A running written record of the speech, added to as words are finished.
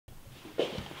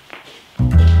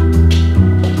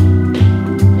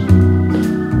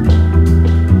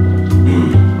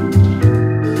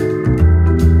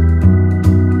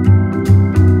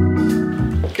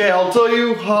I'll tell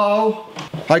you how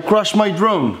I crashed my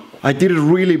drone. I did it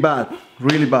really bad,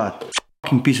 really bad.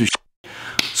 Fucking piece of shit.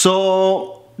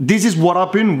 So this is what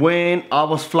happened when I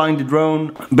was flying the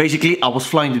drone. Basically, I was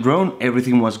flying the drone.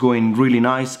 Everything was going really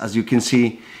nice, as you can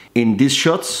see in these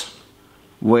shots,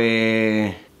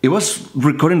 where it was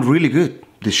recording really good.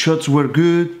 The shots were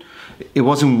good. It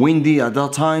wasn't windy at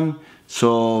that time,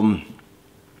 so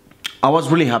I was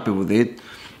really happy with it.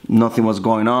 Nothing was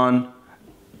going on.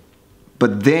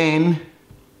 But then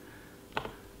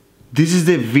this is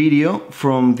the video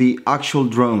from the actual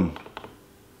drone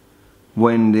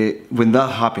when that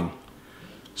happened.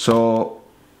 So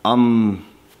I'm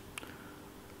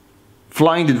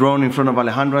flying the drone in front of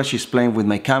Alejandra. She's playing with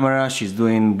my camera. She's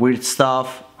doing weird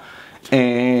stuff,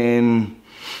 and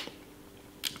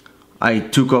I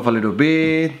took off a little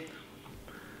bit.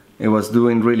 It was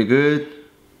doing really good.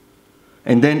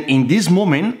 And then in this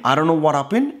moment, I don't know what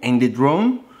happened, and the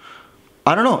drone,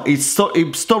 I don't know, it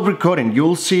stopped recording.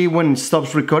 You'll see when it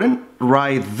stops recording,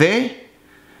 right there,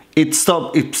 it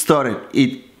stopped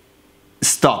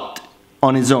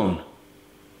on its own.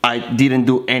 I didn't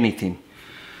do anything.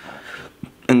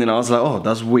 And then I was like, oh,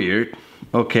 that's weird.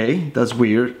 Okay, that's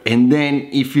weird. And then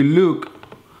if you look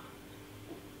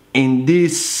in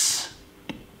this,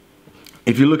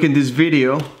 if you look in this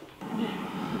video,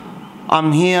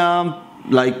 I'm here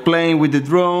like playing with the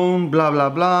drone, blah blah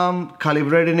blah,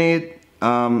 calibrating it.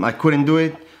 I couldn't do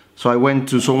it, so I went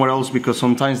to somewhere else, because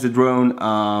sometimes the drone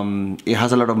it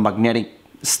has a lot of magnetic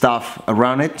stuff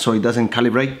around it, so it doesn't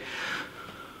calibrate.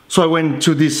 So I went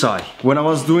to this side. When I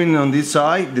was doing on this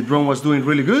side, the drone was doing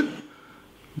really good.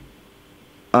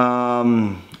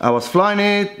 I was flying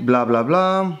it, blah blah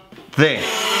blah. There,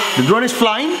 the drone is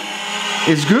flying,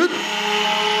 it's good,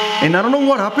 and I don't know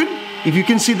what happened. If you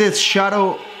can see the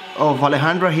shadow of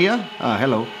Alejandra here,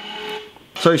 hello.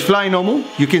 So it's flying normal.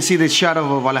 You can see the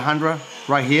shadow of Alejandra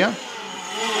right here.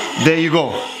 There you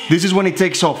go. This is when it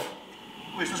takes off.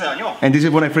 And this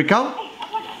is when I freak out.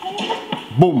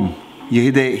 Boom. You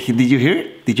hear did you hear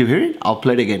it? Did you hear it? I'll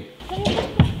play it again.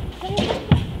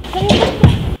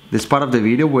 This part of the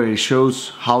video where it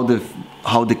shows how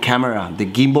the camera, the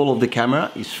gimbal of the camera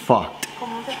is fucked.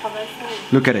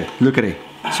 Look at it, look at it.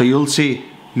 So you'll see,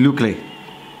 look at it.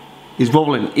 It's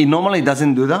wobbling. It normally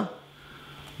doesn't do that,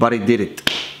 but it did it.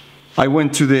 I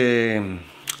went to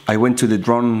the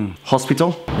drone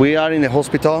hospital. We are in the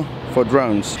hospital for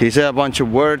drones. He said a bunch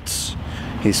of words.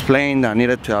 He's playing. I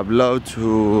needed to upload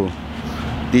to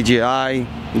DJI.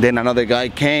 Then another guy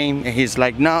came and he's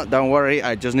like, no, don't worry,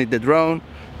 I just need the drone,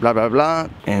 blah blah blah.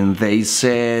 And they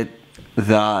said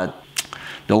that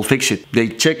they'll fix it. They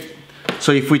checked.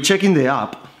 So if we check in the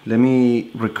app, let me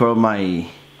record my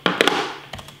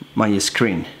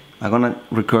screen. I'm gonna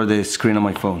record the screen on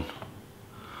my phone.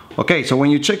 Okay, so when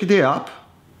you check the app,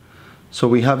 so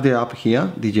we have the app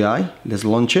here, DJI. Let's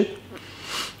launch it.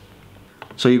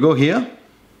 So you go here,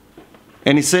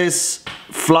 and it says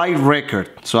flight record.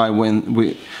 So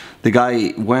the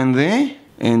guy went there,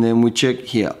 and then we check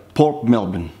here, Port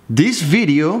Melbourne. This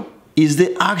video is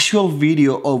the actual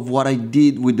video of what I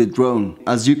did with the drone.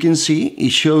 As you can see,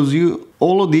 it shows you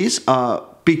all of these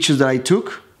pictures that I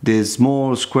took. The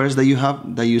small squares that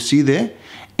you see there,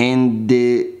 and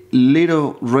the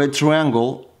little red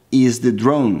triangle is the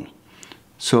drone.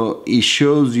 So it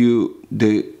shows you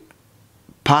the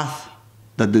path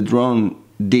that the drone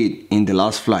did in the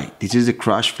last flight. This is the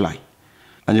crash flight.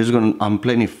 I'm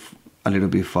playing it a little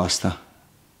bit faster,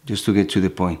 just to get to the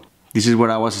point. This is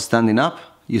where I was standing up.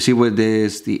 You see where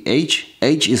there's the H?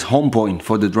 H is home point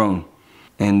for the drone.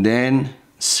 And then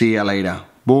see you later.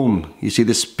 Boom, you see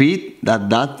the speed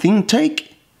that thing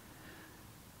take?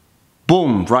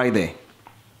 Boom, right there.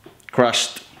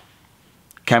 Crashed.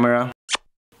 Camera.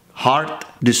 Heart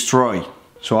destroyed.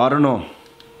 So I don't know.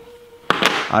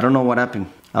 I don't know what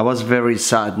happened. I was very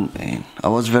sad, man. I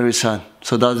was very sad.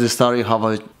 So that's the story how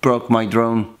I broke my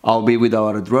drone. I'll be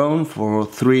without a drone for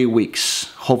 3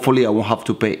 weeks. Hopefully I won't have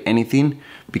to pay anything,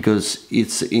 because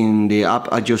it's in the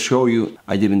app I just showed you.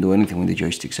 I didn't do anything with the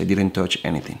joysticks. I didn't touch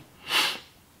anything.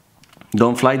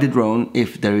 Don't fly the drone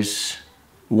if there is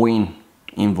wind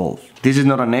involved. This is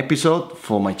not an episode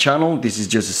for my channel. This is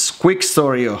just a quick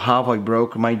story of how I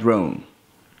broke my drone.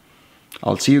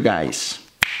 I'll see you guys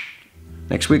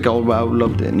next week. I'll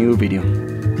upload a new video.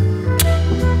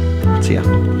 See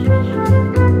ya.